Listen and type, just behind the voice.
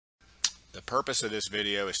The purpose of this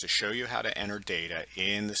video is to show you how to enter data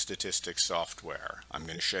in the Statistix software. I'm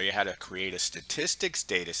going to show you how to create a Statistix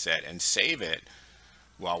data set and save it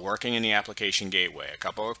while working in the application gateway. A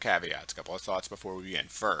couple of caveats, a couple of thoughts before we begin.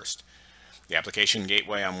 First, the application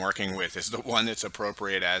gateway I'm working with is the one that's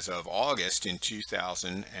appropriate as of August in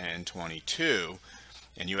 2022.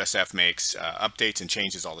 And USF makes updates and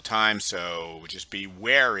changes all the time, so just be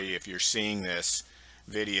wary if you're seeing this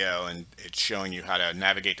video and it's showing you how to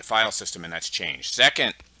navigate the file system and that's changed.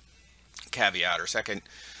 Second caveat or second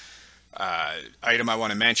item I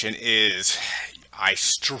want to mention is I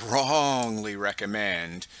strongly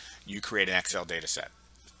recommend you create an Excel data set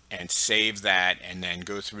and save that and then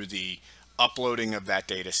go through the uploading of that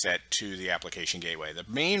data set to the application gateway. The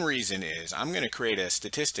main reason is I'm going to create a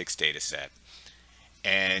Statistix data set,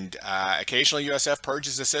 and occasionally USF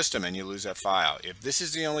purges the system and you lose that file. If this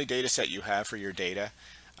is the only data set you have for your data,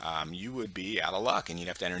 you would be out of luck and you'd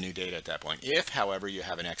have to enter new data at that point. If, however, you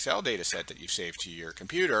have an Excel data set that you've saved to your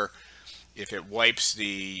computer, if it wipes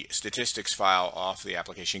the Statistix file off the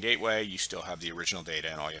application gateway, you still have the original data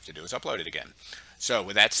and all you have to do is upload it again. So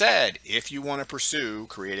with that said, if you want to pursue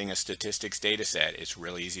creating a Statistix data set, it's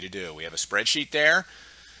really easy to do. We have a spreadsheet there.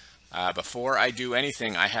 Before I do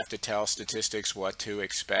anything, I have to tell Statistix what to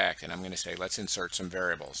expect, and I'm going to say let's insert some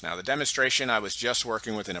variables. Now the demonstration I was just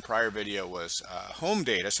working with in a prior video was home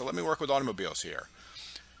data, so let me work with automobiles here.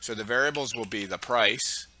 So the variables will be the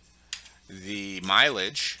price, the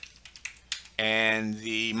mileage, and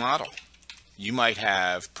the model. You might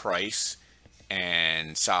have price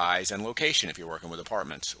and size and location if you're working with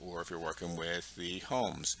apartments or if you're working with the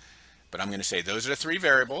homes. But I'm going to say those are the three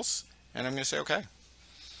variables, and I'm going to say okay.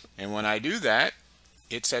 And when I do that,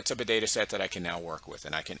 it sets up a data set that I can now work with,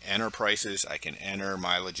 and I can enter prices, I can enter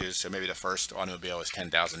mileages. So maybe the first automobile is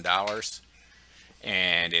 $10,000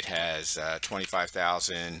 and it has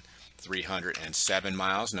 25,307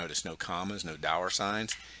 miles. Notice no commas, no dollar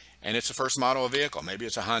signs, and it's the first model of vehicle. Maybe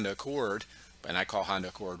it's a Honda Accord, and I call Honda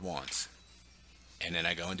Accord once, and then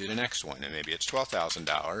I go and do the next one, and maybe it's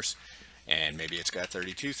 $12,000 and maybe it's got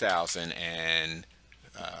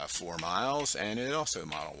 32,004 miles, and it also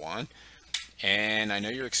Model 1. And I know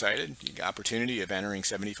you're excited. You got opportunity of entering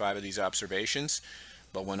 75 of these observations,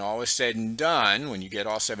 but when all is said and done, when you get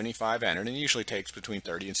all 75 entered, and it usually takes between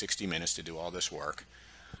 30 and 60 minutes to do all this work,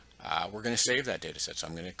 we're going to save that data set. So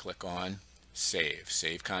I'm going to click on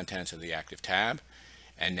Save Contents of the active tab.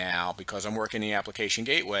 And now, because I'm working the application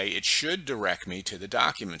gateway, it should direct me to the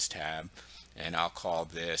Documents tab, and I'll call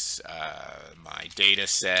this my data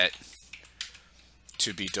set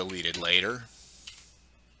to be deleted later.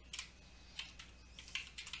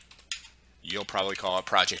 You'll probably call it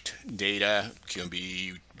project data. It can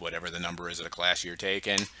be whatever the number is of the class you're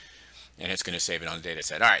taking, and it's going to save it on the data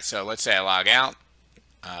set. All right, so let's say I log out,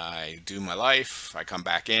 I do my life, I come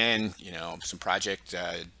back in, some project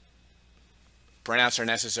printouts are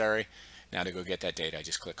necessary. Now to go get that data, I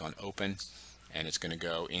just click on Open, and it's going to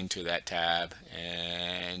go into that tab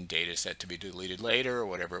and data set to be deleted later, or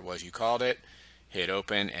whatever it was you called it. Hit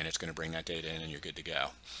Open, and it's going to bring that data in, and you're good to go.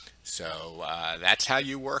 So that's how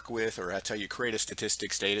you work with, or that's how you create a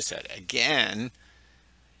Statistix data set. Again,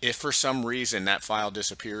 if for some reason that file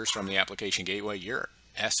disappears from the application gateway, you're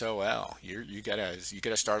SOL. You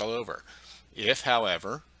gotta start all over. If,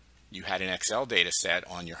 however, you had an Excel data set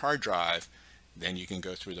on your hard drive, then you can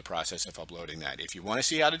go through the process of uploading that. If you want to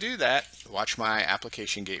see how to do that, watch my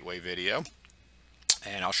application gateway video,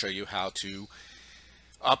 and I'll show you how to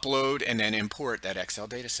upload and then import that Excel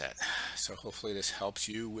data set. So hopefully this helps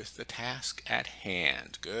you with the task at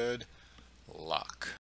hand. Good luck.